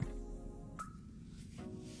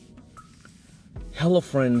Hello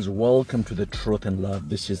friends, welcome to the Truth and Love.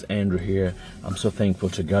 This is Andrew here. I'm so thankful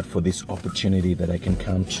to God for this opportunity that I can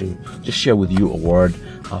come to just share with you a word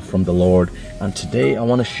from the Lord. And today I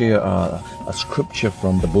want to share a scripture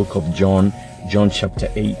from the book of John chapter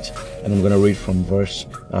 8, and I'm going to read from verse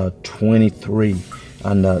 23.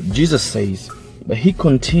 And Jesus says, but he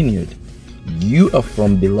continued, you are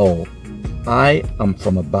from below, I am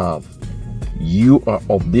from above. You are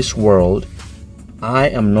of this world, I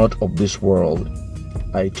am not of this world.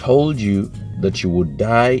 I told you that you would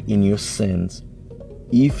die in your sins.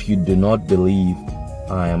 If you do not believe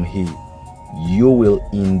I am He, you will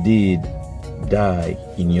indeed die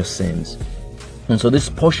in your sins. And so this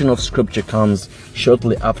portion of scripture comes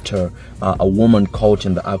shortly after a woman caught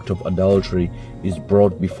in the act of adultery is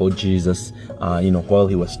brought before Jesus, while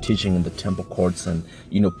he was teaching in the temple courts. And,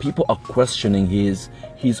 people are questioning his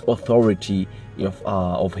authority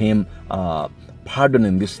of him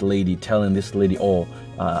pardoning this lady, telling this lady,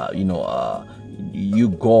 you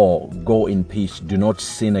go in peace, do not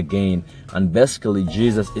sin again. And basically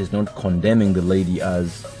Jesus is not condemning the lady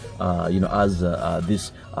as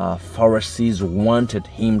these Pharisees wanted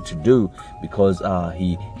him to do, because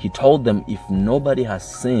he told them, if nobody has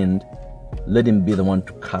sinned, let him be the one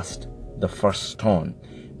to cast the first stone.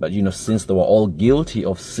 But since they were all guilty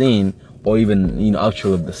of sin, or even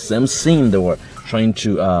actually the same sin they were trying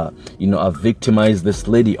to victimize this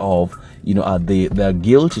lady of, they're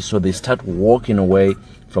guilty, so they start walking away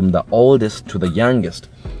from the oldest to the youngest.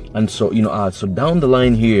 And so so down the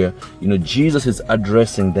line here, Jesus is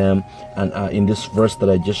addressing them, and in this verse that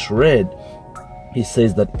I just read, he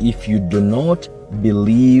says that if you do not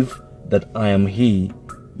believe that I am He,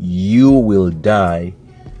 you will die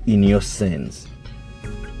in your sins.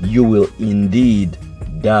 You will indeed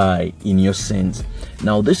die in your sins.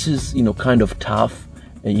 Now this is kind of tough,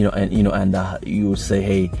 and you say,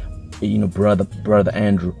 hey, brother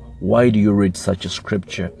Andrew, why do you read such a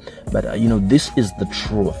scripture? But this is the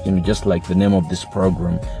truth, just like the name of this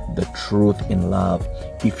program, the truth in love.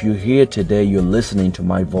 If you're here today, you're listening to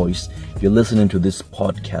my voice, you're listening to this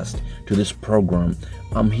podcast, to this program,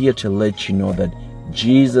 I'm here to let you know that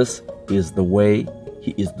Jesus is the way,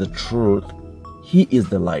 He is the truth, He is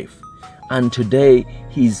the life. And today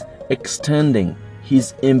He's extending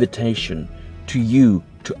His invitation to you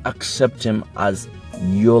to accept Him as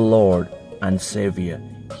your Lord and Savior.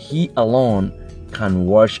 He alone can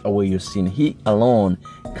wash away your sin. He alone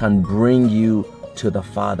can bring you to the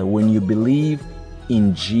Father. When you believe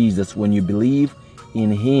in Jesus, when you believe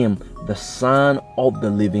in Him, the Son of the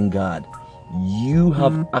living God, you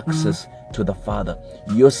have access to the Father.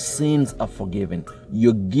 Your sins are forgiven.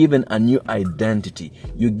 You're given a new identity.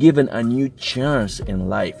 You're given a new chance in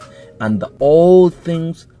life. And the old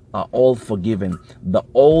things are all forgiven. The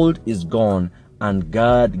old is gone, and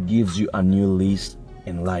God gives you a new lease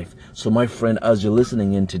in life. So my friend, as you're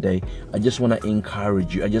listening in today, I just want to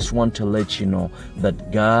encourage you. I just want to let you know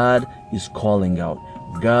that God is calling out.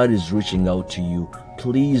 God is reaching out to you.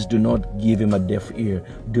 Please do not give Him a deaf ear.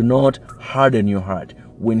 Do not harden your heart.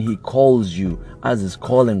 When He calls you, as He's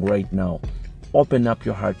calling right now, open up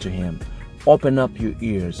your heart to Him. Open up your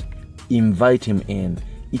ears. Invite Him in.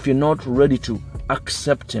 If you're not ready to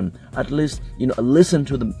accept Him, at least listen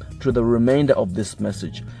to the remainder of this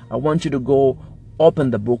message. I want you to go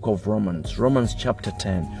open the book of Romans chapter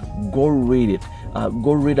 10. Go read it.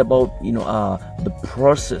 Go read about the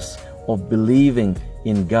process of believing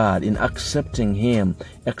in God, in accepting Him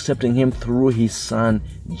through His Son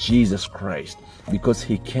Jesus Christ, because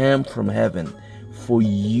He came from heaven for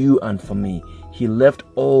you and for me. He left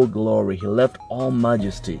all glory, He left all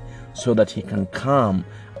majesty, so that He can come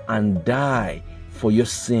and die for your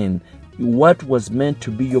sin. What was meant to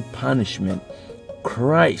be your punishment,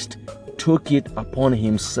 Christ took it upon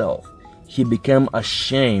Himself. He became a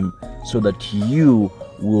shame so that you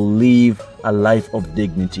will live a life of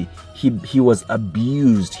dignity. He was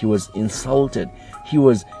abused, He was insulted, he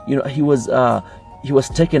was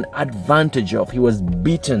taken advantage of, He was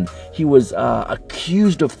beaten, He was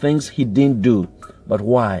accused of things He didn't do. But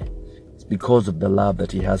why? It's because of the love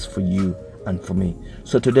that He has for you and for me.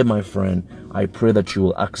 So today, my friend, I pray that you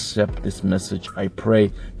will accept this message. I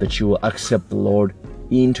pray that you will accept the Lord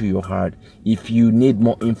into your heart. If you need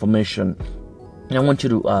more information, I want you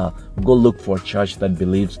to go look for a church that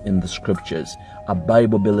believes in the scriptures, a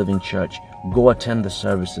Bible-believing church. Go attend the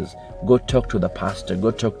services. Go talk to the pastor.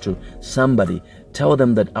 Go talk to somebody. Tell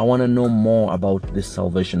them that I want to know more about this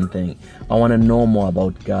salvation thing. I want to know more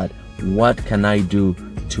about God. What can I do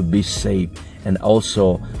to be saved? And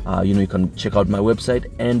also, you can check out my website,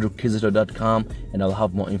 andrewkizito.com, and I'll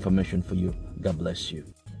have more information for you. God bless you.